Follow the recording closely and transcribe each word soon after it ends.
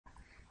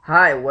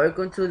Hi,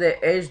 welcome to the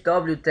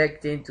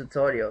hw-tecteam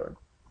tutorial.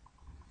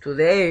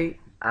 Today,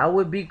 I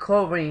will be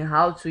covering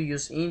how to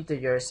use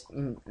integers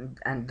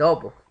and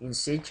double in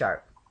C#.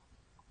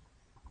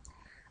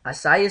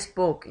 As I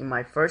spoke in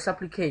my first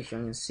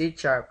application in C#,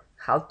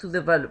 how to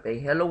develop a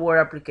Hello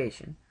World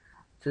application,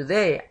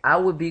 today I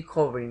will be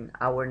covering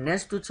our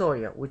next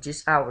tutorial, which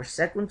is our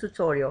second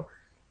tutorial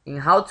in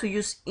how to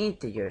use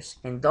integers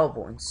and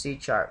double in C#.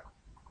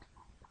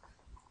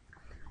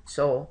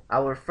 So,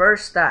 our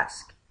first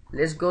task.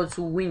 Let's go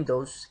to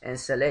Windows and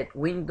select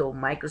Windows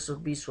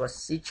Microsoft Visual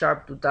C#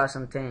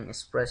 2010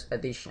 Express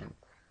Edition.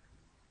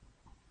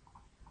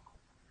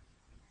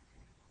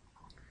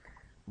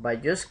 By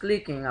just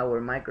clicking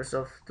our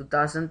Microsoft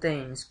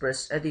 2010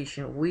 Express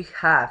Edition, we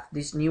have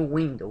this new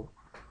window,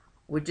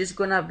 which is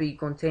gonna be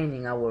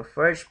containing our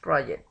first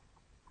project.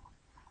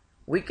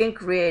 We can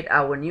create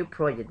our new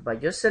project by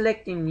just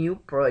selecting New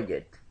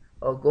Project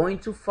or going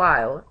to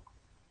File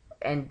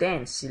and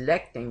then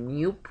selecting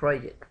New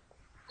Project.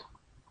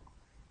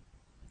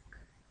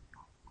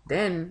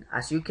 Then,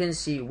 as you can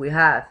see, we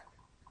have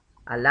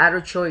a lot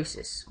of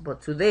choices,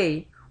 but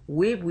today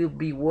we will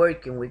be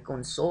working with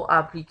console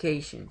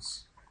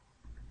applications.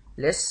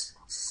 Let's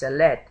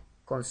select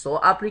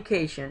console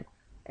application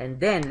and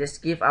then let's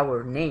give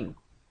our name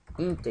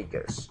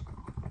integers.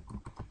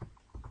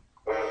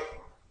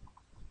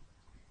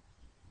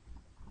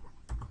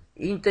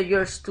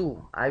 Integers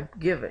 2, I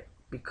give it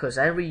because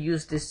I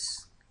reuse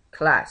this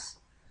class.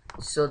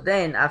 So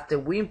then after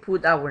we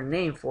input our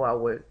name for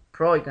our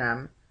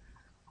program,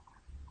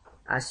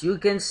 as you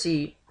can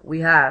see,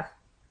 we have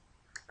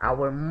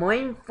our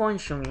main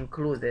function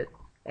included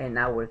and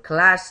our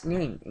class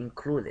name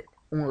included,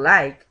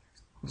 unlike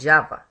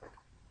Java.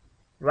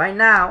 Right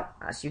now,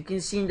 as you can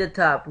see in the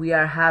top, we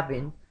are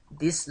having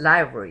this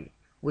library,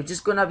 which is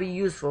gonna be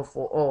useful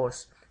for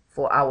us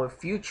for our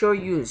future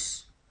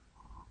use,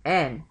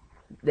 and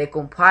the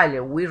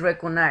compiler will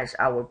recognize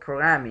our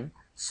programming,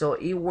 so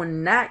it will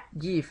not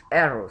give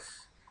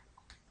errors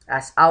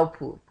as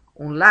output,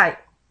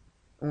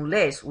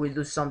 unless we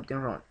do something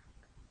wrong.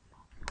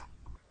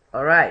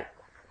 Alright,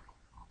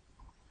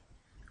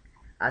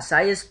 as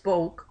I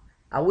spoke,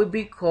 I will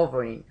be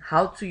covering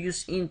how to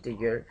use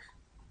integers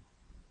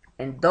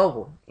and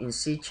double in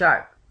C#.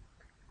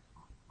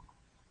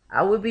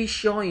 I will be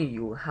showing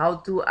you how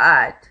to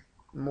add,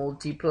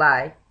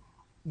 multiply,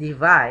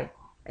 divide,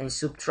 and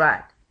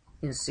subtract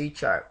in C#.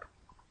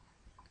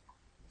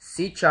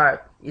 C#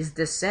 is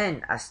the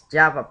same as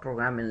Java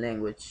programming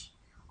language,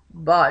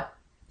 but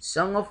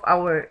some of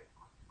our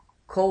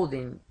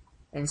coding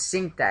and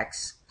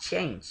syntax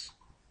change.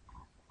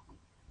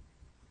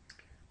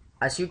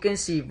 As you can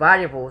see,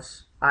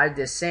 variables are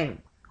the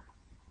same.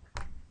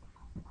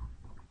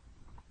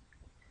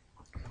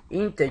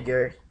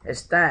 Integer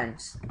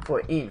stands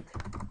for int.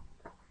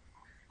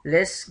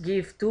 Let's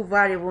give two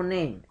variable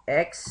name,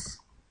 x,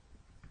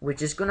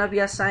 which is gonna be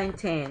assigned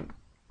 10,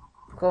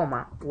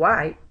 comma,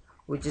 y,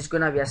 which is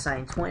gonna be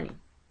assigned 20.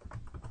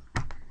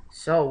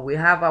 So we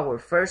have our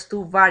first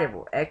two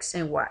variables, x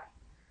and y.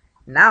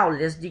 Now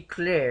let's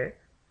declare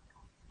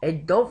a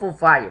double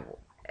variable,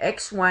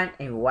 x1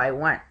 and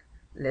y1.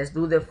 Let's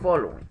do the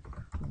following.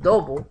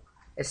 Double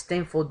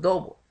stands for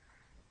double,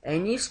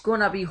 and it's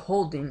gonna be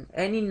holding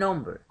any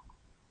number,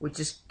 which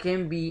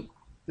can be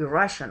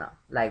irrational,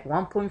 like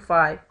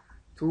 1.5,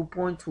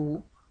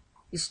 2.2.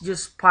 It's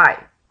just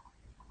pi.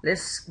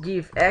 Let's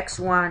give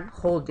x1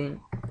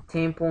 holding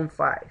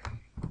 10.5.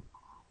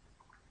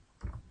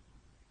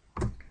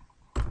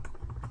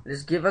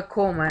 Let's give a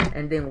comma,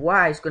 and then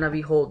y is gonna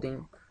be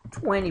holding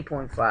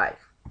 20.5.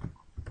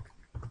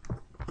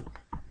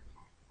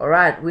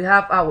 Alright, we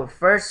have our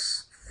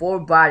first four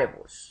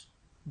variables,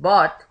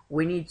 but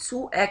we need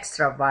two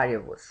extra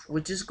variables,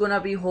 which is gonna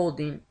be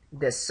holding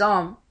the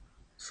sum,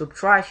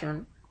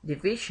 subtraction,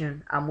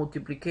 division, and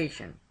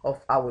multiplication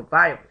of our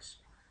variables.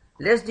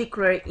 Let's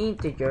declare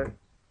integer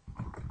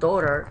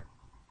total,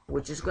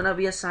 which is gonna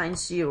be assigned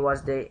 0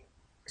 as the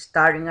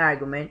starting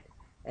argument,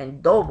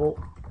 and double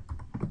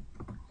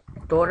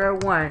total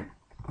 1,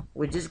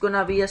 which is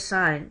gonna be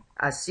assigned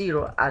as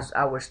 0 as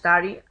our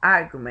starting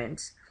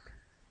arguments.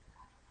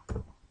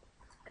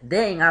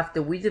 Then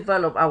after we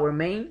develop our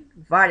main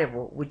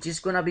variable, which is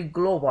gonna be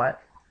global,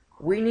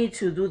 we need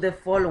to do the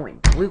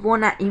following. We're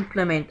gonna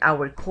implement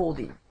our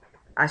coding.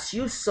 As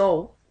you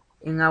saw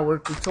in our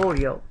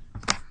tutorial,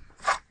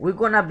 we're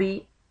gonna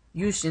be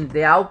using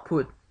the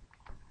output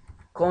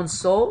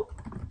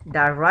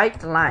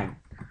console.writeLine.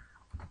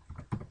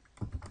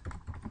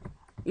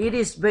 It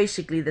is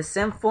basically the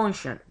same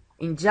function.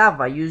 In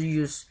Java, you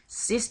use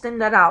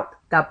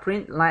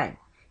system.out.println.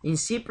 In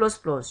C++,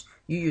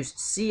 you use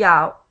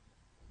cout.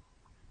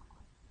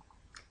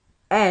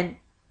 And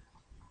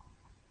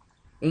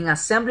in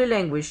assembly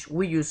language,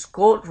 we use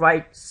code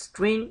write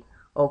string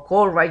or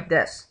code write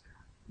des.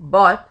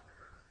 But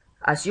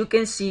as you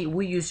can see,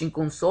 we're using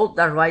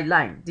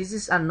console.writeLine. This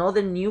is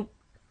another new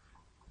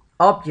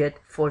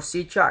object for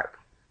C#.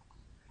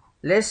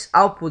 Let's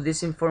output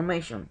this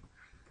information.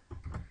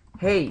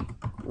 Hey,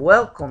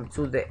 welcome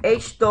to the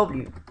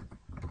hw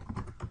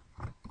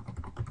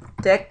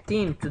Tech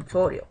Team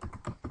tutorial.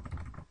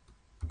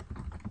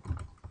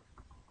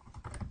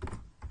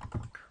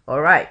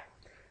 Alright,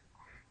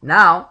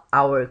 now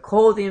our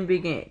coding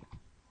begins.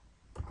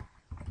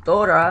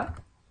 Total,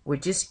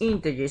 which is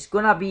integer, is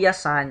gonna be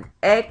assigned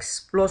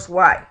x plus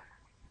y.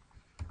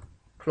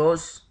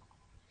 Close.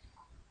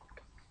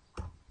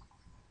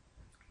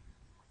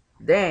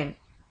 Then,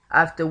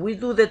 after we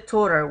do the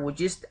total,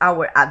 which is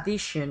our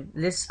addition,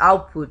 let's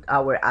output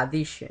our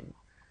addition.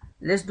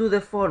 Let's do the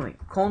following: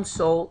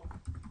 console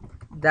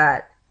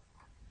that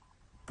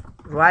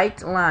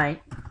right line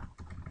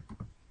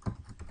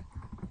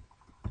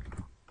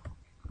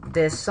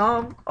the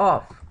sum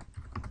of,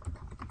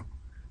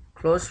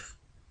 close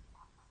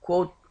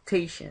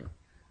quotation,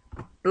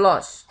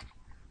 plus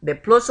the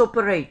plus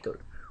operator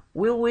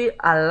will be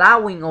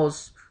allowing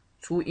us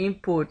to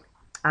input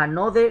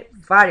another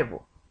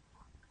variable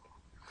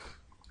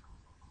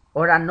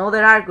or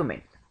another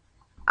argument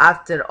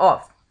after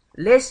of.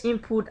 Let's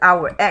input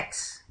our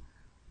x.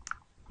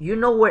 You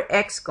know where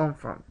x comes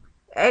from.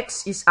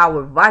 X is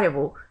our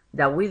variable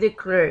that we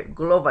declare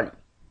globally.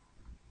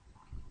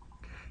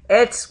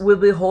 X will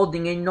be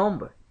holding a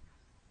number,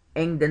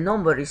 and the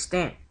number is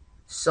 10.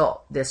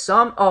 So the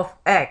sum of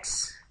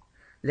x,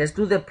 let's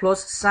do the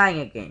plus sign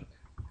again.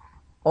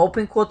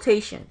 Open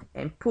quotation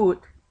and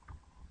put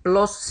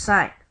plus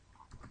sign.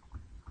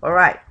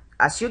 Alright,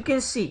 as you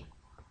can see,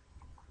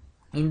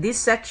 in this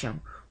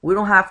section we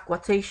don't have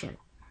quotation,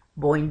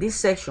 but in this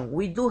section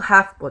we do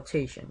have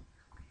quotation.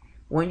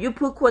 When you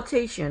put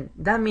quotation,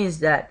 that means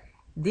that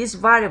this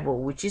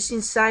variable which is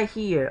inside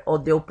here, or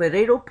the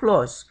operator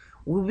plus,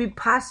 will be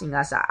passing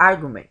as an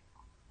argument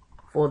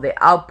for the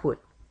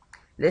output.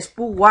 Let's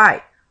put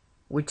y,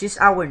 which is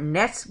our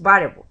next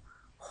variable,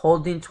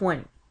 holding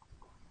 20.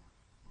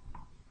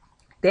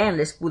 Then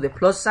let's put the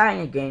plus sign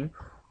again,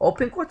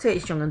 open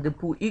quotation, and then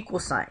put equal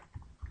sign,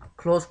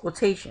 close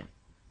quotation.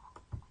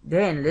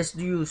 Then let's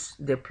use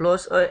the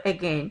plus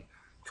again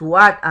to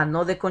add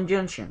another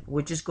conjunction,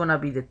 which is gonna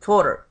be the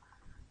total,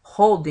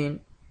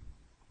 holding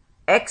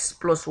x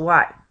plus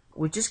y,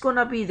 which is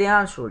gonna be the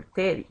answer,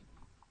 30.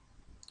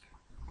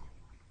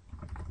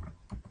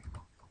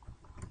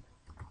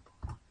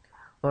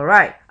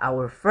 Alright,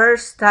 our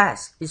first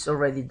task is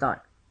already done.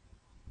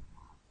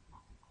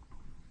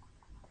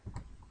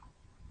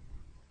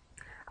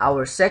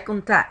 Our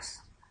second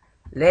task,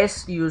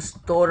 let's use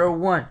total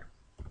 1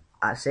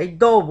 as a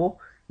double.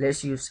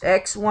 Let's use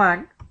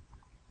x1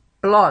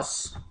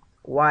 plus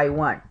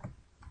y1.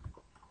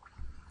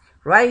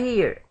 Right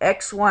here,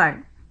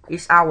 x1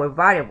 is our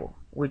variable,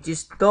 which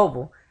is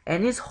double,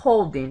 and is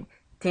holding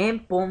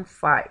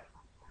 10.5.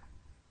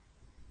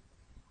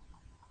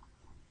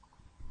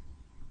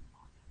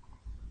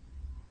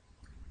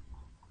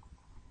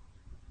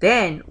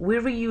 Then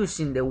we're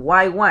reusing the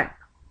y1.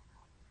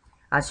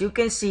 As you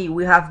can see,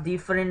 we have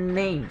different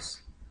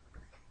names.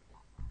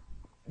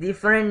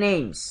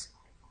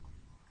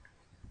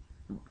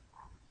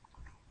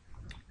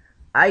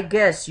 I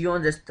guess you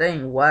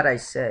understand what I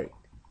said.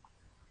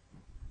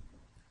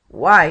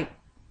 Y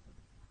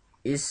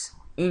is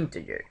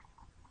integer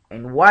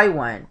and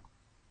y1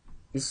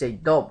 is a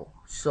double,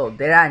 so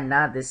they are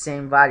not the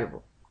same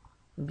variable.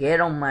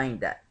 Get on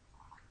mind that.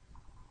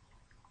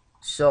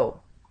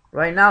 So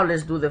right now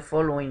let's do the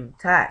following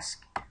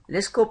task.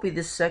 Let's copy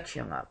this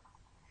section up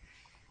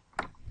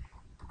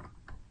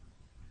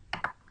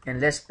and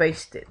let's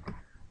paste it.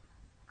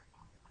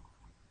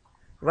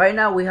 Right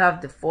now we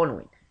have the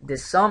following: the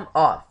sum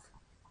of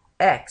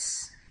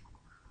x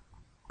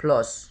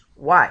plus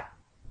y.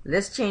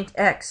 Let's change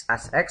x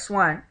as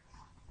x1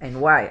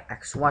 and y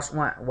as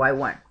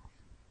y1,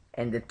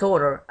 and the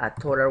total at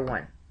total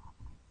 1.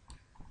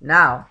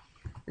 Now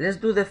let's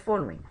do the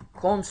following: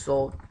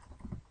 console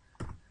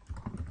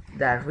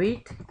the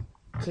read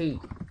key.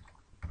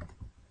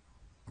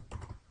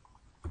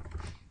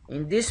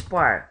 In this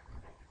part,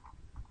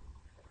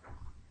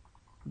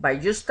 by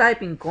just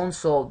typing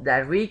console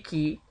the read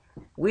key,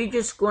 we're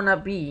just gonna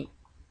be,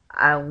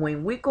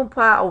 when we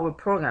compile our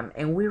program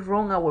and we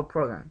run our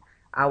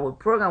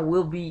program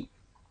will be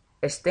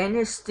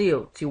standing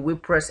still till we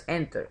press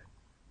enter.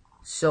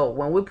 So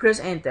when we press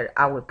enter,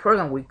 our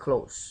program will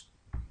close.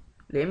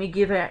 Let me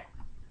give a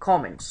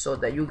comment so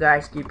that you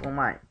guys keep in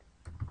mind.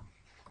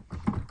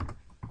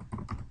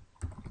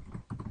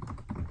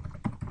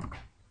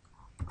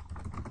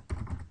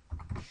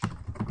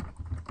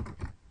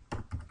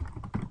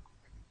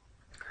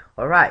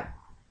 Alright,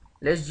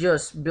 let's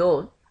just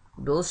build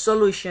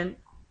solution.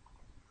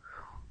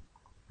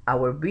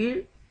 Our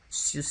build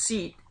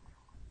succeed,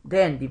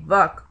 then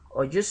debug,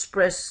 or just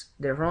press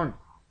the run.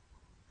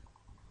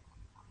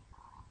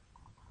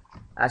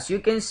 As you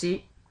can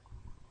see,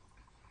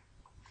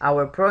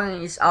 our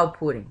program is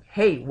outputting: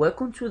 hey,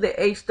 welcome to the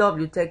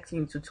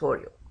hw-tecteam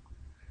tutorial.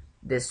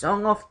 The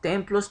sum of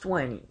 10 plus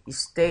 20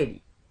 is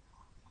 30.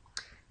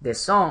 The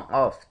sum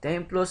of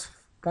 10 plus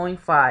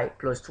 0.5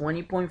 plus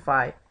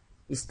 20.5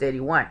 is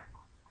 31.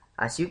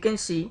 As you can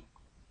see,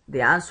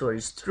 the answer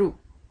is true.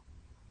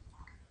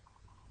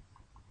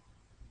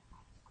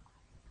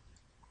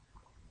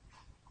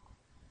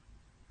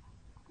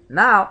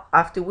 Now,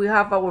 after we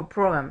have our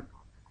program,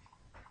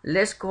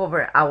 let's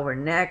cover our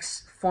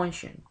next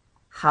function: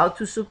 how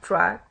to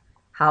subtract,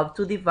 how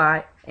to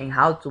divide, and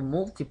how to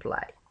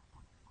multiply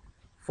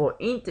for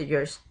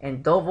integers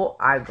and double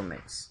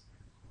arguments.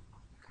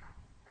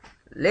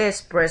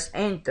 Let's press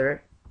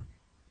enter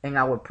and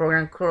our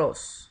program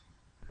close.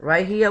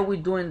 Right here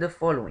we're doing the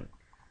following.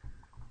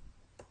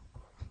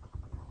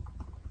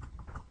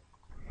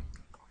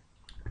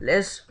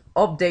 Let's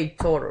update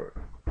total.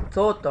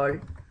 Total,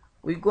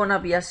 we're gonna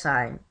be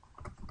assigned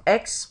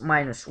x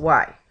minus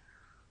y.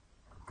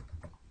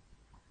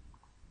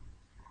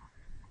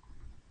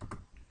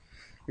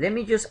 Let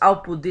me just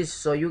output this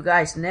so you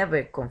guys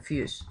never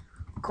confuse.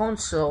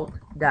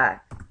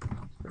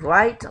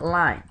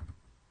 Console.writeLine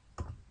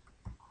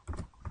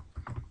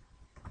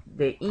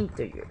the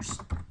integers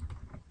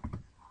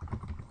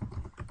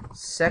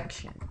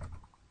section.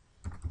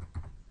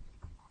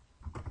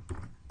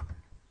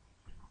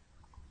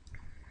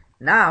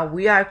 Now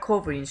we are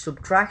covering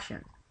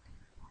subtraction.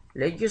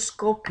 Let's just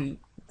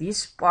copy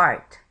this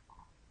part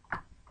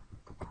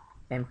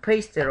and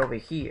paste it over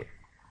here.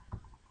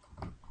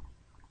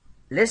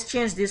 Let's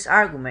change this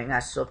argument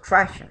as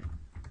subtraction.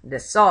 The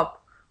sub,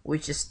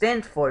 which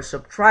stands for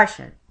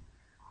subtraction,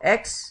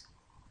 x,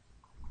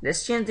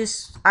 let's change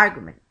this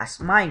argument as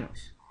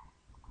minus.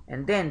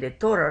 And then the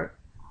total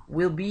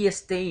will be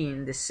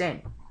staying the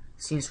same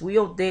since we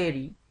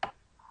already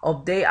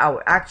update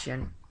our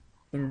action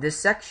in this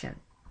section.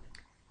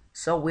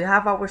 So we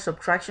have our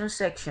subtraction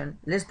section.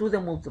 Let's do the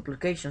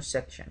multiplication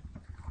section.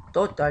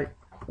 Total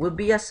will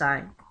be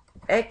assigned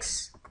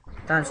x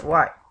times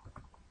y.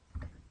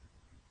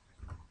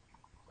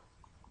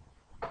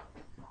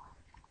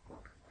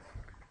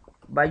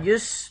 By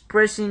just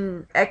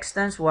pressing x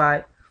times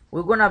y,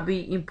 we're gonna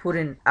be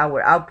inputting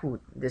our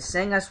output the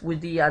same as we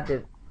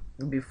did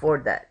before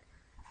that.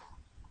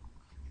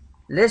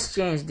 Let's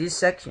change this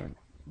section,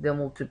 the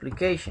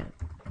multiplication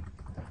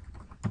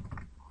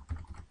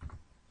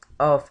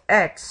of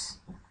x,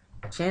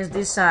 change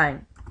this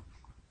sign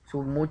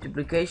to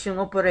multiplication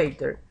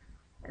operator,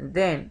 and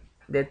then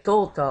the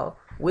total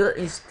will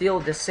is still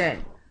the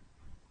same.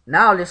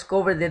 Now let's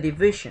cover the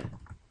division.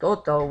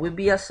 Total will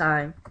be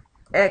assigned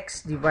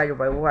x divided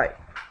by y.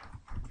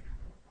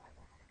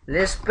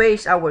 Let's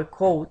paste our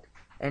code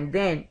and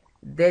then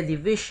the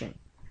division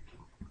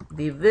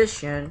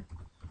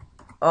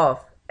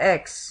of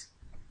x,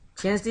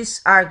 change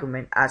this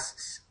argument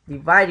as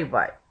divided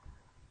by,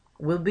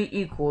 will be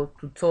equal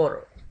to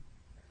total.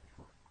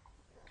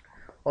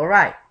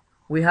 Alright,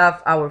 we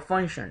have our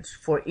functions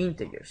for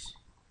integers.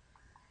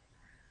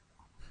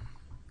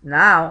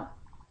 Now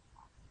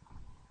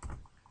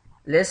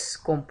let's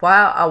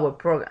compile our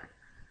program.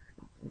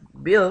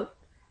 Build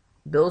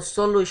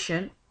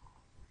solution.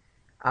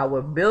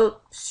 Our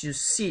build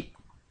succeed.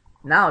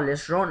 Now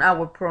let's run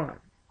our program.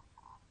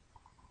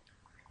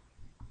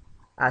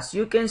 As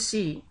you can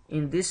see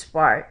in this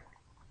part,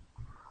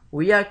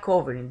 we are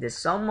covering the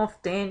sum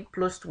of 10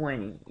 plus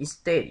 20 is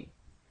 30.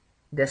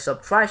 The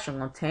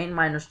subtraction of 10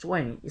 minus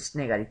 20 is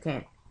negative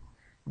 10.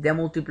 The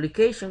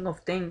multiplication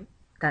of 10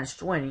 times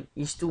 20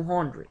 is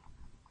 200.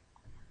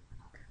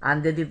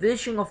 And the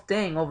division of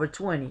 10 over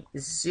 20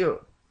 is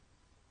 0.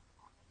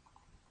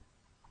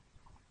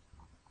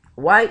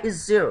 Why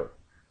is 0?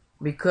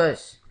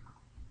 Because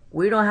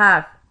we don't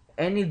have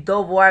any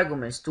double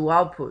arguments to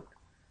output,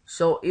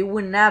 so it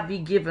will not be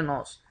giving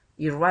us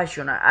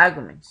irrational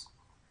arguments.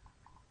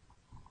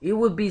 It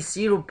would be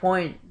 0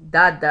 point ...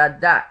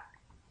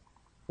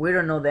 We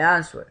don't know the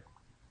answer,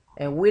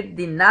 and we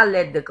did not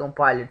let the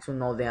compiler to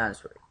know the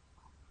answer.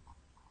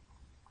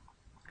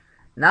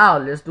 Now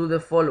let's do the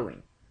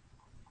following.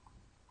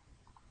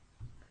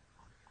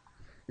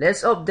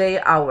 Let's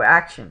update our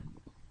action.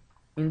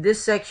 In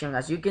this section,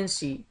 as you can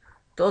see,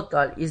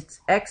 total is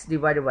x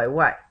divided by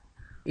y.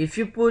 If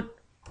you put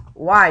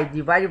y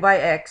divided by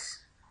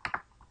x,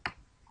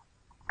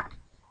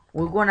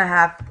 we're gonna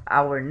have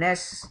our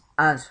next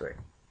answer,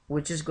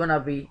 which is gonna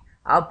be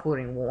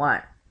outputting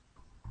 1.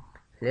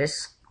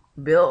 Let's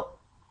build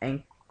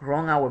and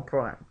run our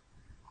program.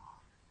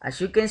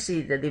 As you can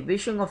see, the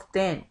division of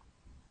 10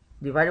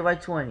 divided by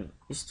 20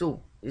 is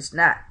 2. It's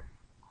not.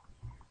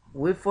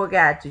 We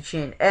forgot to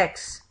change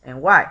x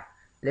and y.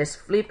 Let's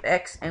flip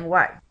x and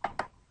y.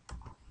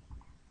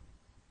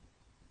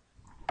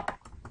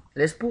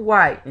 Let's put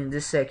y in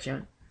this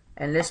section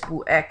and let's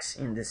put x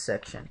in this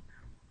section.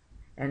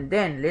 And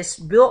then let's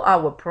build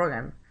our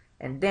program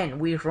and then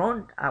we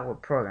run our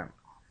program.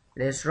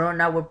 Let's run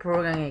our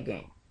program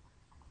again.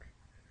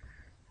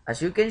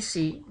 As you can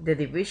see, the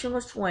division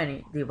of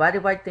 20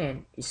 divided by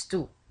 10 is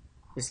 2.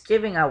 It's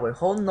giving our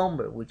whole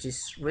number, which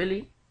is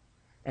really,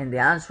 and the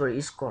answer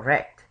is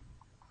correct.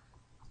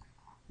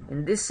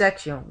 In this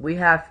section, we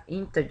have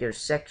integer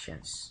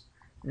sections.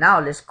 Now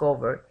let's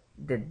cover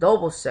the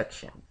double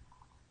section.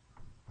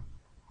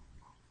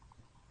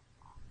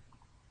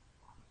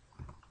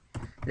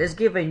 Let's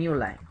give a new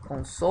line.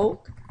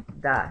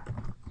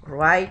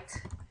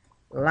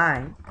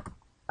 Console.writeLine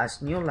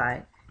as new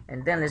line,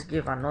 and then let's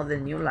give another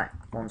new line.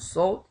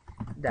 Console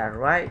the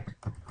right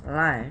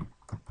line,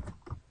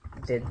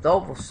 the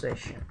double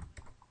section.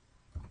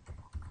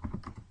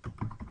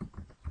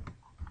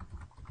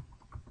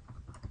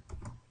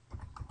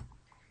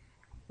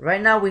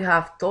 Right now we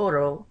have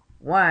total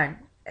 1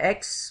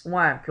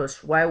 x1 plus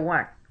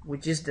y1,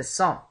 which is the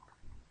sum.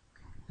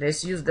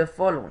 Let's use the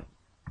following.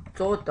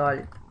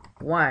 Total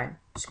 1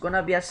 is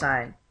gonna be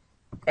assigned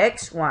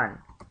x1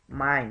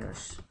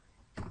 minus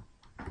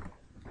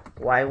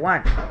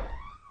y1.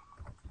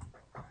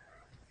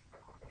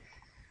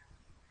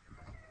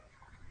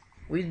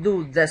 We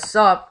do the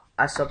sub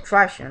as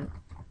subtraction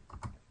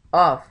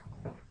of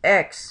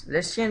x.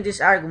 Let's change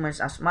these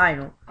arguments as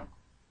minus,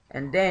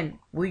 and then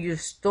we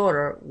use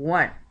total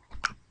 1,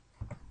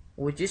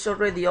 which is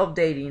already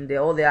updated in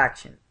the other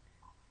action.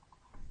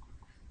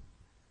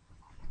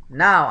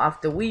 Now,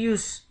 after we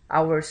use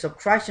our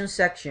subtraction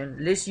section,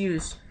 let's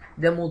use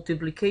the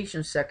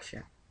multiplication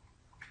section,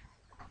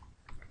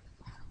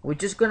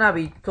 which is gonna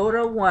be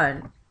total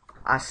 1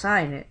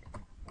 assigned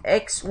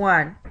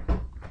x1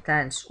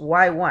 times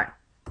y1.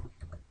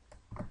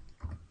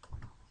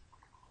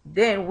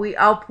 Then we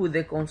output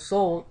the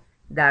console,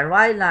 the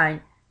right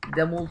line,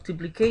 the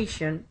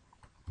multiplication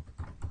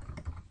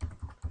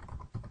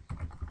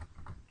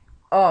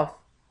of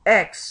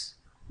x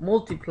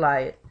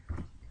multiplied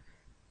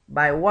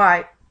by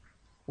y.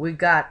 We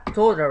got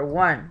total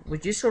 1,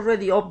 which is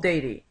already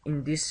updated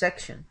in this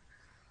section.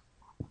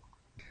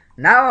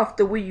 Now,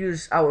 after we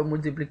use our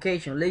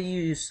multiplication, let's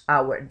use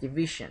our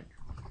division.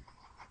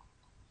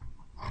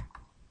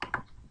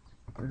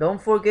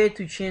 Don't forget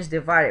to change the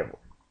variable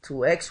to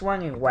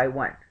x1 and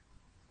y1.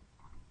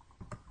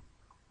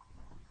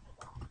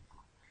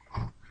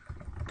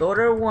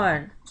 Total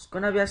 1 is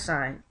gonna be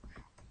assigned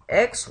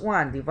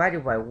x1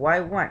 divided by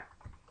y1.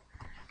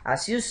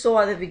 As you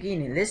saw at the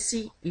beginning, let's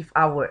see if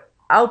our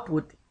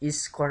output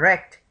is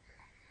correct.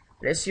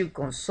 Let's use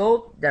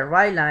console, the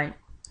right line,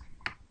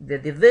 the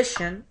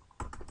division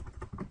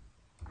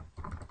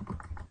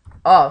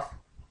of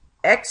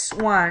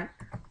x1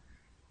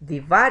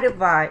 divided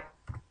by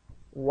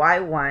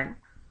y1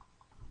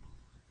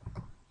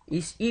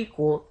 is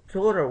equal to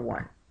total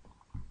 1.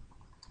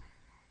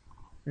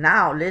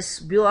 Now let's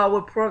build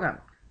our program.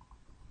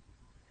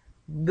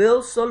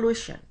 Build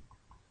solution.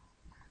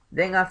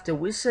 Then after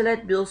we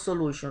select build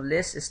solution,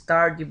 let's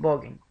start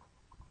debugging.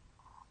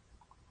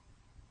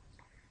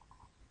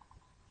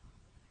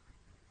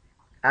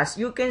 As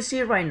you can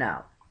see right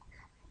now,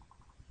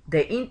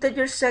 the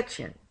integer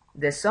section,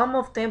 the sum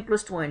of 10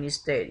 plus 20 is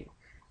 30.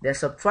 The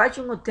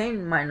subtraction of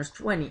 10 minus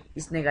 20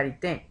 is negative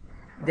 10.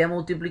 The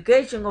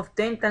multiplication of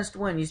 10 times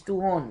 20 is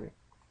 200.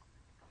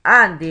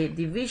 And the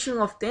division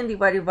of 10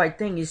 divided by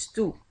 10 is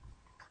 2.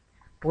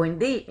 Point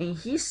D,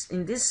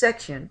 in this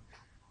section,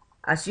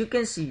 as you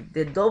can see,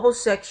 the double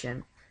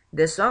section,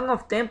 the sum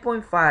of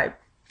 10.5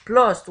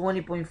 plus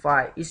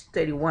 20.5 is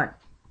 31.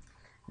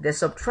 The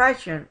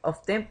subtraction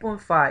of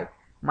 10.5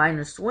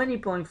 minus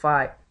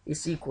 20.5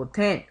 is equal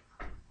to 10.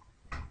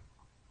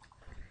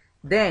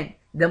 Then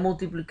the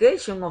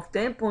multiplication of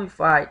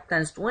 10.5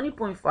 times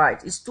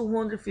 20.5 is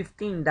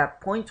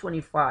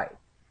 215.25,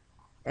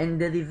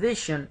 and the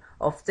division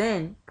of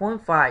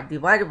 10.5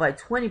 divided by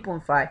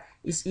 20.5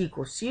 is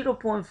equal to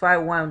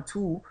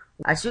 0.512.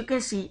 As you can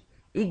see,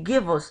 it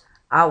gives us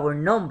our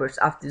numbers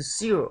after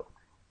 0,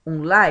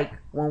 unlike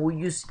when we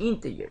use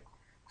integer.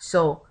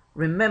 So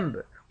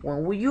remember,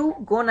 when you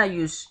gonna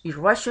use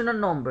irrational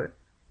number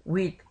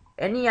with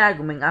any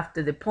argument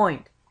after the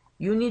point,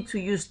 you need to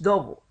use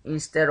double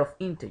instead of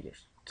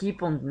integers.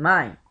 Keep in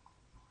mind.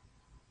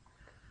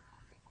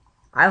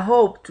 I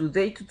hope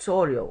today's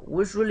tutorial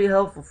was really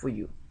helpful for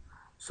you.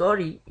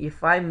 Sorry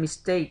if I'm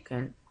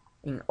mistaken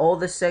in all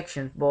the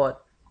sections,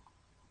 but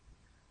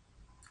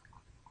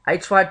I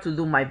tried to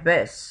do my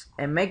best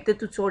and make the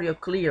tutorial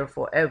clear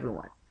for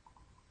everyone.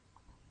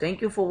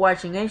 Thank you for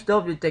watching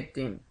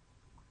hw-tecteam.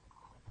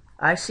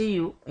 I see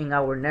you in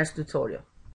our next tutorial.